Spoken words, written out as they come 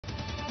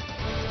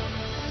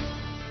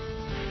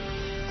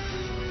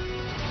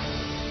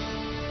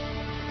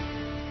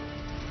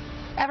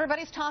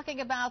Everybody's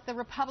talking about the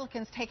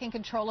Republicans taking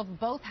control of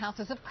both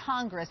houses of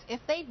Congress.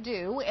 If they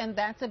do, and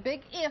that's a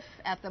big if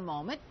at the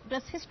moment,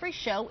 does history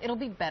show it'll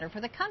be better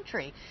for the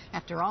country?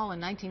 After all,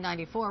 in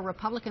 1994,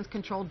 Republicans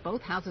controlled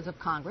both houses of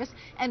Congress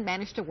and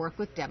managed to work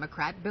with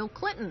Democrat Bill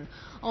Clinton.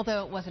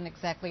 Although it wasn't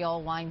exactly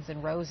all wines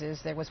and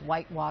roses, there was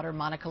Whitewater,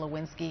 Monica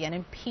Lewinsky, and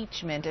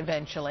impeachment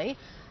eventually.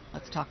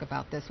 Let's talk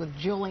about this with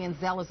Julian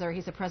Zelizer.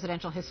 He's a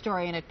presidential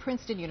historian at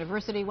Princeton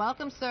University.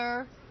 Welcome,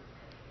 sir.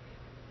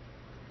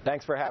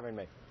 Thanks for having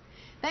me.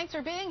 Thanks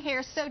for being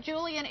here. So,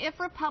 Julian, if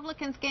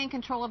Republicans gain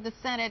control of the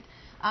Senate,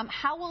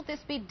 how will this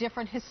be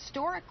different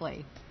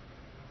historically?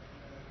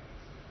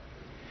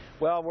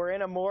 Well, we're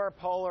in a more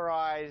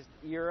polarized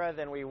era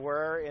than we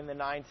were in the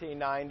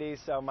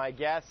 1990s, so my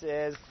guess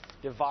is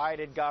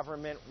divided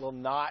government will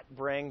not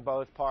bring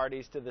both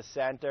parties to the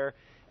center.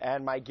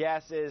 And my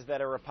guess is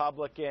that a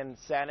Republican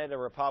Senate, a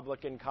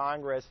Republican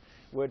Congress,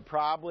 would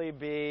probably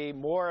be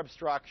more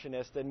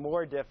obstructionist and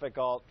more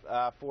difficult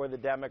for the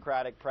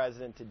Democratic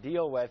president to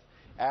deal with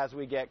as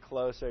we get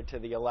closer to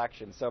the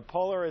election. So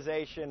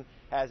polarization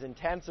has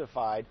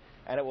intensified,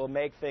 and it will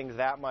make things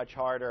that much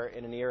harder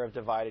in an era of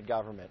divided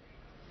government.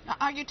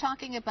 Are you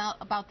talking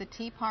about the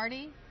Tea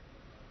Party?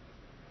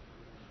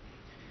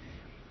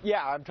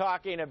 Yeah, I'm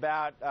talking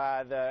about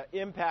the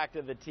impact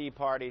of the Tea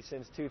Party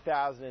since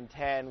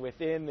 2010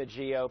 within the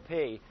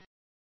GOP,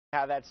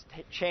 how that's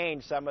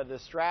changed some of the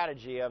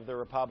strategy of the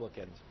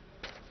Republicans.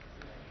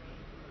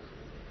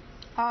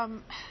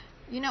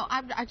 You know,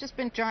 I've just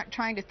been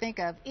trying to think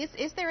of,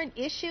 is there an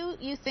issue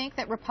you think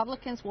that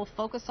Republicans will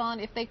focus on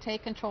if they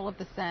take control of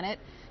the Senate,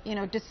 you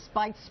know,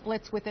 despite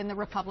splits within the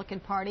Republican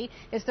Party?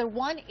 Is there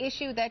one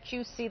issue that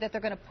you see that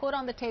they're going to put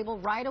on the table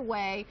right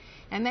away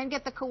and then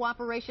get the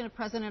cooperation of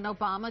President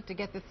Obama to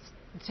get this,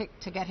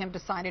 to get him to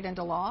sign it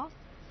into law?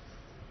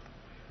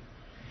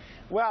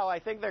 Well, I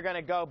think they're going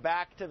to go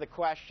back to the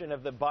question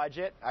of the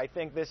budget. I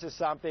think this is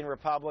something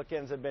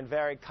Republicans have been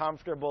very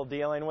comfortable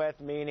dealing with,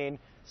 meaning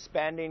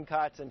spending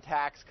cuts and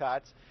tax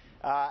cuts.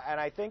 And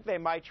I think they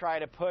might try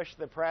to push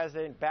the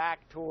president back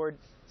toward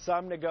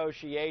some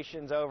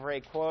negotiations over a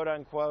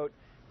quote-unquote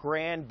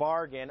grand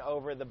bargain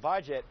over the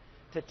budget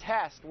to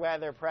test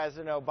whether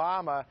President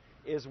Obama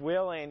is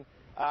willing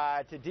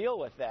to deal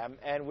with them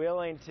and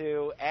willing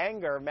to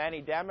anger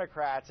many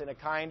Democrats in a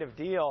kind of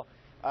deal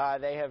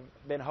they have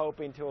been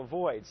hoping to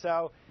avoid.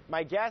 So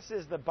my guess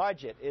is the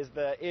budget is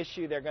the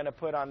issue they're going to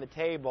put on the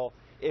table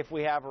if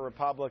we have a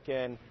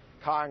Republican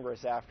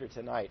Congress after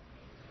tonight.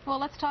 Well,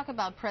 let's talk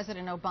about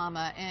President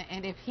Obama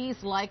and if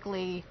he's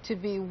likely to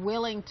be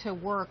willing to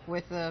work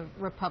with a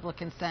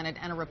Republican Senate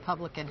and a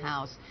Republican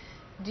House.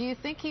 Do you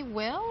think he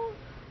will?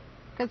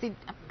 Because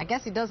I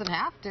guess he doesn't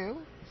have to.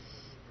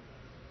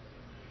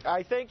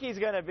 I think he's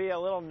going to be a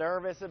little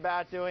nervous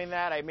about doing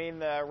that. I mean,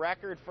 the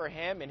record for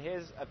him, in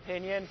his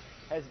opinion,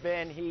 has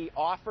been he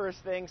offers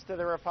things to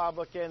the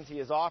Republicans, he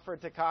has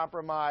offered to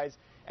compromise,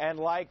 and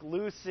like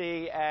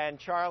Lucy and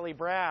Charlie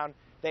Brown,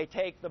 they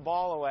take the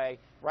ball away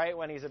right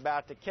when he's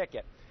about to kick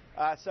it.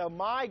 So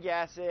my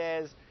guess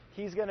is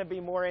he's going to be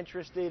more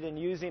interested in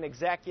using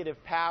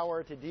executive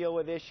power to deal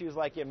with issues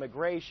like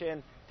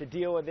immigration, to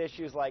deal with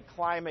issues like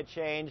climate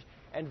change,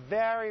 and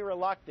very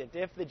reluctant,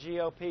 if the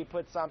GOP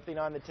puts something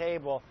on the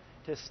table,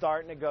 to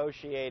start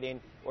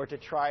negotiating or to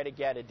try to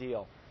get a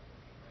deal.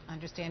 I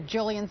understand.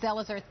 Julian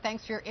Zelizer,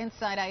 thanks for your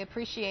insight. I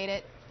appreciate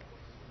it.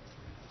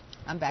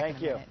 I'm back in a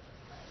minute.